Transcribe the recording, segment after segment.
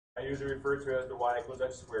I usually refer to as the y equals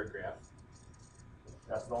x squared graph.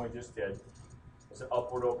 That's the one we just did. It's an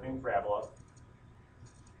upward opening parabola.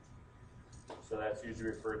 So that's usually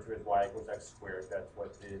referred to as y equals x squared. That's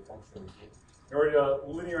what the function would be. In order to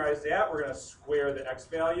linearize that, we're going to square the x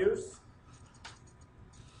values.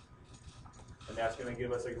 And that's going to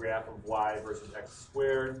give us a graph of y versus x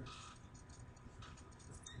squared.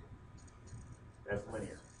 That's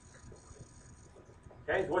linear.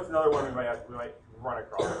 Okay, so what's another one we might run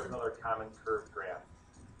across? Another common curved graph.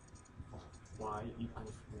 Y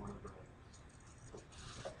equals 1 over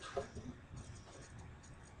x.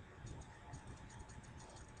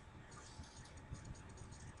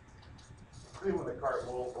 Leave them in the cart.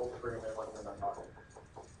 We'll bring them in once they're done talking.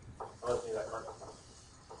 Let's see that cart.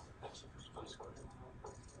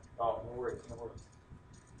 Oh, no worries, no worries.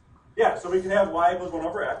 Yeah, so we can have y equals 1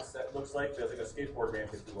 over x. That looks like there's like a skateboard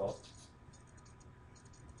ramp, if you will.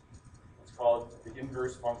 It's called the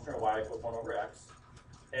inverse function of y equals 1 over x.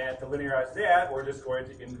 And to linearize that, we're just going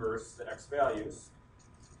to inverse the x values.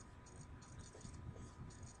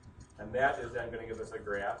 And that is then going to give us a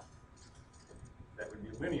graph that would be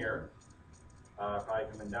linear, probably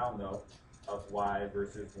coming down though, of y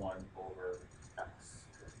versus 1 over x.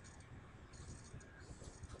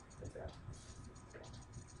 Like that.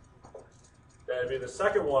 That would be the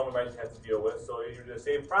second one we might have to deal with. So you do the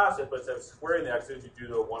same process, but instead of squaring the x's, you do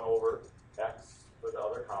the 1 over x for the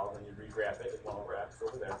other column, and you regraph it as 1 over x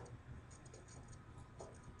over there.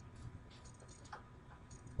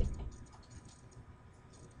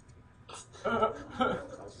 I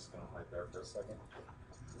was just going to hide there for a second.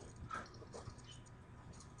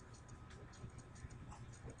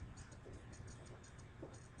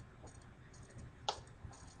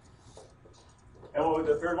 And what would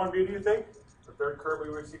the third one be, do you think? The third curve we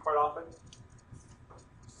would see quite often?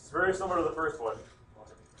 It's very similar to the first one.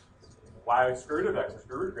 Y square root of x, a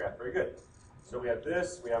square root graph, very good. So we have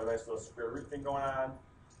this, we have a nice little square root thing going on,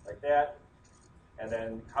 like that. And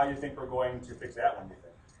then how do you think we're going to fix that one, do you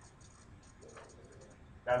think?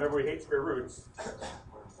 Now remember, we hate square roots.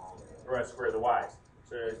 We're going to square the y's.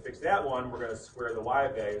 So to fix that one, we're going to square the y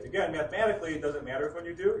values. Again, mathematically, it doesn't matter what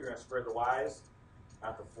you do. You're going to square the y's.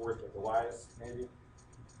 Not the fourth, but the y's, maybe.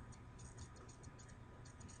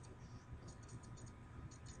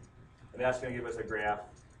 And that's going to give us a graph,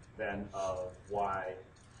 then, of y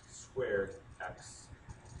squared x.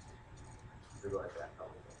 So go like that.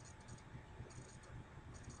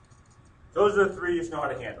 Those are the three you should know how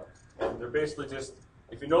to handle. And they're basically just,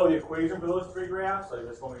 if you know the equation for those three graphs, like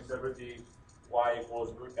this one we said would be y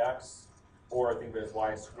equals root x, or I think there's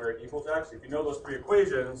y squared equals x. If you know those three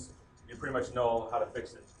equations, you pretty much know how to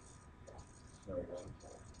fix it. There we go.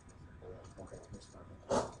 Okay.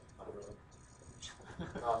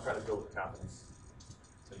 I'm trying to build with confidence.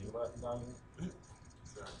 So you left down here?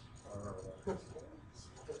 Sorry. I don't remember that.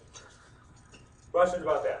 Questions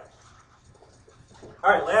about that?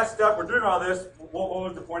 All right, last step. We're doing all this. What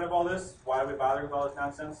was the point of all this? Why are we bothering with all this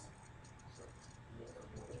nonsense?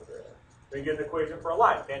 We can get an equation for a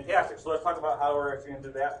line. Fantastic. So let's talk about how we're actually going to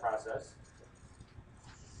do that process.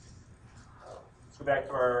 Let's go back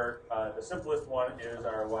to our, the simplest one is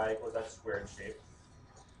our y equals x squared shape.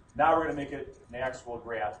 Now we're going to make it an actual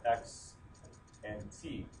graph, x and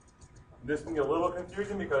t. This can get a little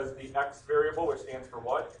confusing because the x variable, which stands for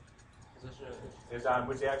what? Position. Is on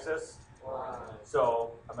which axis? Y.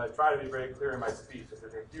 So I'm going to try to be very clear in my speech. If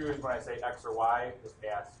you're confused when I say x or y, just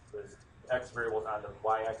ask, because the x variable is on the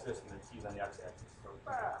y-axis and the t is on the x-axis.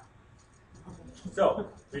 So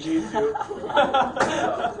we need to.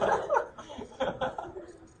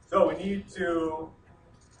 So we need to.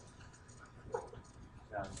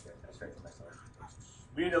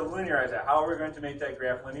 We need to linearize that. How are we going to make that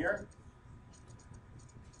graph linear?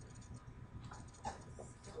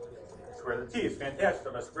 Square the t's. Fantastic. So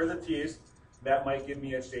I'm going to square the t's. That might give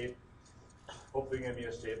me a shape, hopefully give me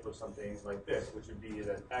a shape of something like this, which would be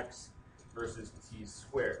the x versus t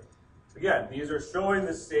squared. Again, these are showing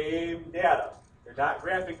the same data. They're not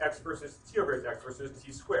graphing x versus t over x versus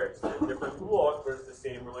t squared. It's a different look, but it's the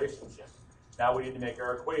same relationship. Now we need to make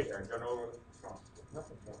our equation. Our general, what's wrong?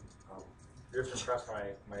 Nothing. You're just impressed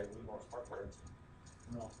by my more smart words.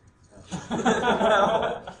 No. You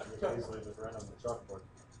can easily just write on the chalkboard.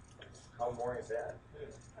 How boring is that?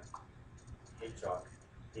 Hate chalk.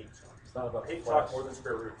 Hate chalk. It's not about Hate the chalk flash. more than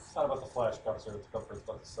square roots. It's not about the flash cups or the cup, it's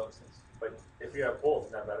about the substance. But if you have both,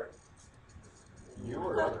 is that better? You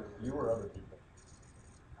or other people.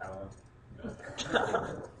 I don't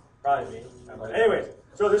know. Probably me. Anyways,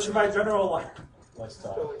 so this is my general Nice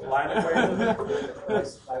talk. Line equation.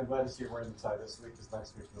 I'm glad to see we're inside this week, because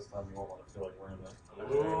next week this time we won't want to feel like we're in it. I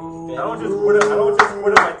don't just put it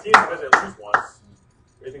on my team because I lose once.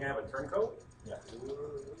 Do you think I have a turncoat? Yeah.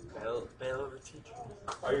 Bail over teacher.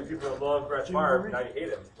 All you people that love Brett Favre, now you hate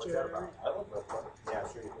him. What's that about? I love that part. Yeah,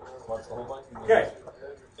 sure you do. What's the whole line? Okay.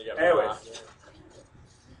 Anyways.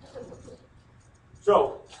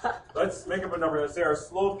 So, let's make up a number. Let's say our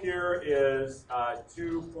slope here is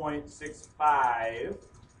 2.65.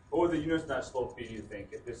 What would the units of that slope be, do you think?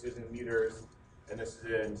 If this is in meters and this is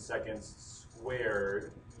in seconds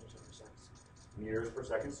squared. Meters per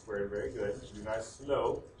second squared, very good. Do nice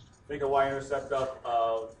slope. Think a y-intercept up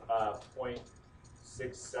of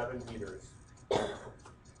 0.67 meters. So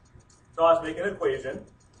let's make an equation.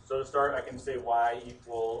 So to start, I can say y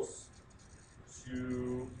equals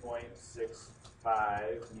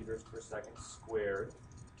 2.65 meters per second squared.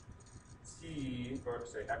 T, or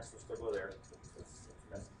say x, let's go there.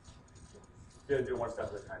 Let's do it one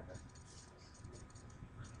step at a time then.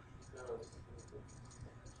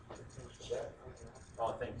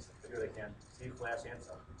 Oh, thanks. I do what I can. See, flash and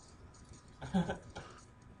some.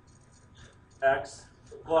 X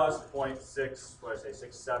plus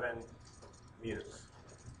 0.67 meters.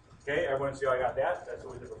 Okay, everyone see how I got that? That's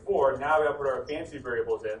what we did before. Now we got to put our fancy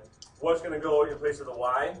variables in. What's going to go in place of the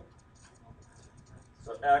y?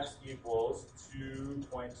 So x equals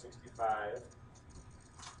 2.65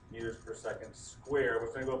 meters per second squared.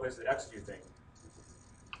 What's going to go in place of the x, do you think?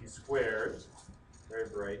 T squared, very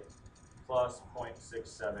bright, plus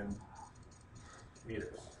 0.67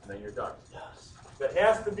 meters. And then you're done. Yes. That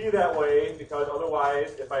has to be that way because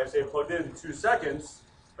otherwise, if I say plugged in 2 seconds,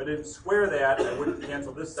 if I didn't square that, I wouldn't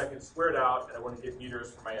cancel this second squared out, and I wouldn't get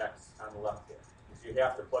meters for my x on the left hand. So you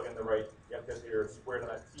have to plug in the right, you have to get your squared on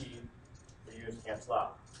that t, the units cancel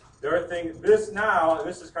out. The other thing, this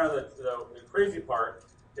is kind of the crazy part,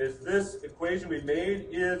 is this equation we made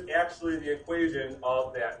is actually the equation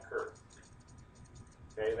of that curve.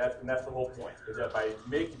 Okay, and that's the whole point, is that by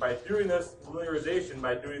doing this linearization,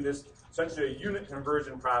 by doing this essentially a unit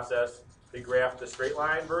conversion process, they graph the straight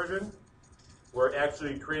line version, we're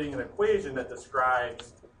actually creating an equation that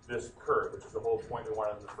describes this curve, which is the whole point we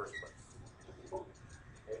wanted in the first place.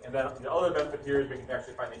 Okay, and then the other benefit here is we can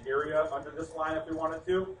actually find the area under this line if we wanted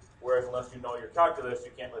to, whereas unless you know your calculus,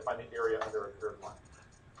 you can't really find the area under a curved line.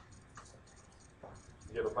 Do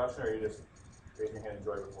you have a question, or you just raise your hand and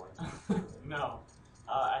enjoy it before? No.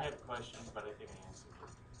 I have a question, but I think I answered it.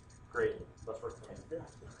 Great. Let's work for me.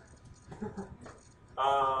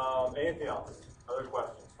 Anything else? Other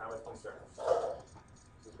questions, comments, concerns?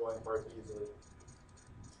 This is going far too easily.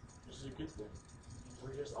 This is a good thing.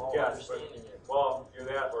 We're just all Yes, understanding it. well, you're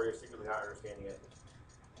that, or you're secretly not understanding it.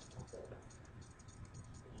 Okay.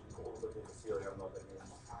 Cold look at the ceiling. I don't know what that means.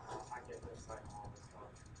 I get this like all the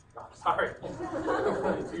time. Oh, sorry.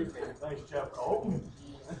 Excuse me. Nice job. Oh.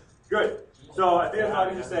 Good. So I think that's all I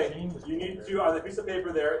need to say. You need to, on the piece of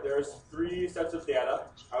paper there's 3 sets of data.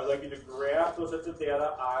 I would like you to graph those sets of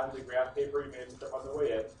data on the graph paper you made on the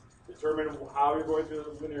way in. Determine how you're going to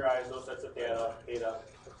linearize those sets of data,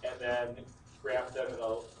 and then graph them in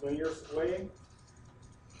a linear way,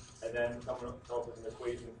 and then come up with an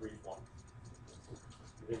equation for each one.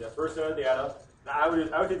 You take that first set of data. Now I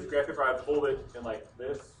would take this graph paper, I would fold it in like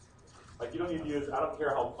this. Like you don't need to use, I don't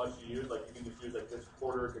care how much you use, like you can just use like this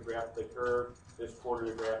quarter to graph the curve, this quarter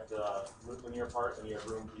to graph the linear part, and you have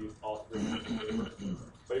room to use all 3 pieces of paper.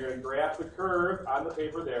 But you're going to graph the curve on the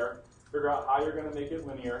paper there, figure out how you're going to make it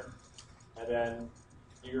linear, and then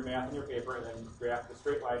do your math on your paper, and then graph the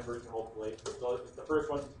straight line version hopefully. So if the first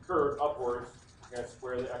one's curved upwards, you're going to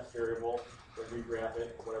square the x variable, then regraph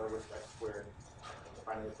it, whatever was x squared, to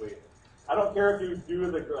find an equation. I don't care if you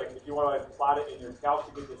do if you want to plot it in your calc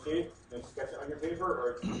to get the shape, then sketch it on your paper,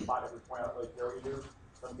 or if you plot every point, I don't really care what you do.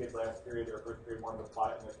 Some kids last period or first period wanted to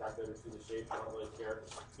plot it in the calculator to see the shape. I don't really care.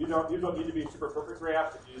 You don't need to be super perfect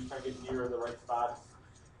graphs. If you just kind of get near the right spots,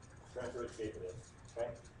 try to see what shape it is.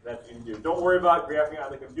 Okay, that's what you can do. Don't worry about graphing it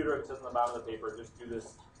on the computer. It says on the bottom of the paper. Just do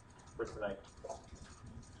this for tonight.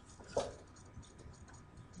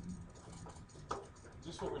 Is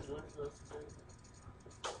this what we're doing for us today?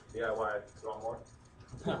 Yeah, why? You want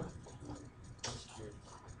more?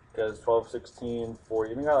 Because 12, 16, 40.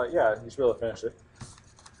 You should be able to finish it.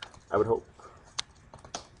 I would hope.